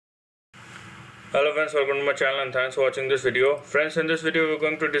Hello friends, welcome to my channel and thanks for watching this video. Friends, in this video we're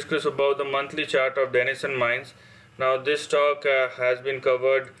going to discuss about the monthly chart of Denison Mines. Now this stock has been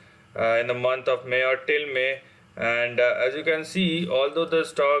covered in the month of May or till May, and as you can see, although the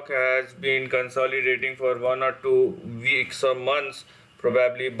stock has been consolidating for 1 or 2 weeks or months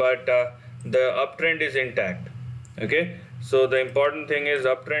probably, but the uptrend is intact. Okay, so the important thing is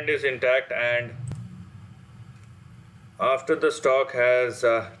uptrend is intact, and after the stock has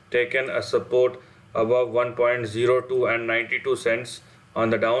taken a support above 1.02 and 92 cents on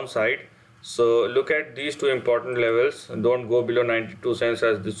the downside. So look at these two important levels, don't go below 92 cents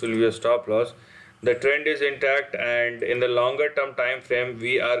as this will be a stop loss. The trend is intact, and in the longer term time frame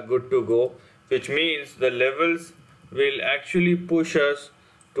we are good to go, which means the levels will actually push us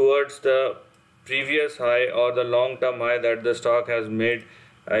towards the previous high or the long term high that the stock has made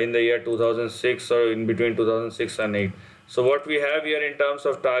in the year 2006 or in between 2006 and 8. So what we have here in terms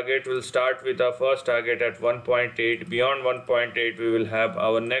of target, will start with our first target at 1.8. Beyond 1.8 we will have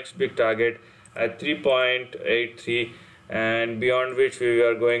our next big target at 3.83, and beyond which we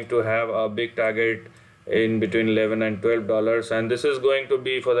are going to have a big target in between $11 and $12, and this is going to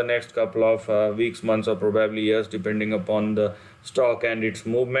be for the next couple of weeks, months, or probably years, depending upon the stock and its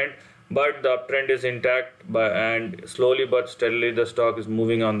movement. But the uptrend is intact, and slowly but steadily the stock is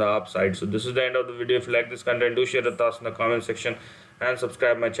moving on the upside. So this is the end of the video. If you like this content, do share your thoughts in the comment section and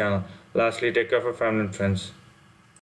subscribe my channel. Lastly, take care of your family and friends.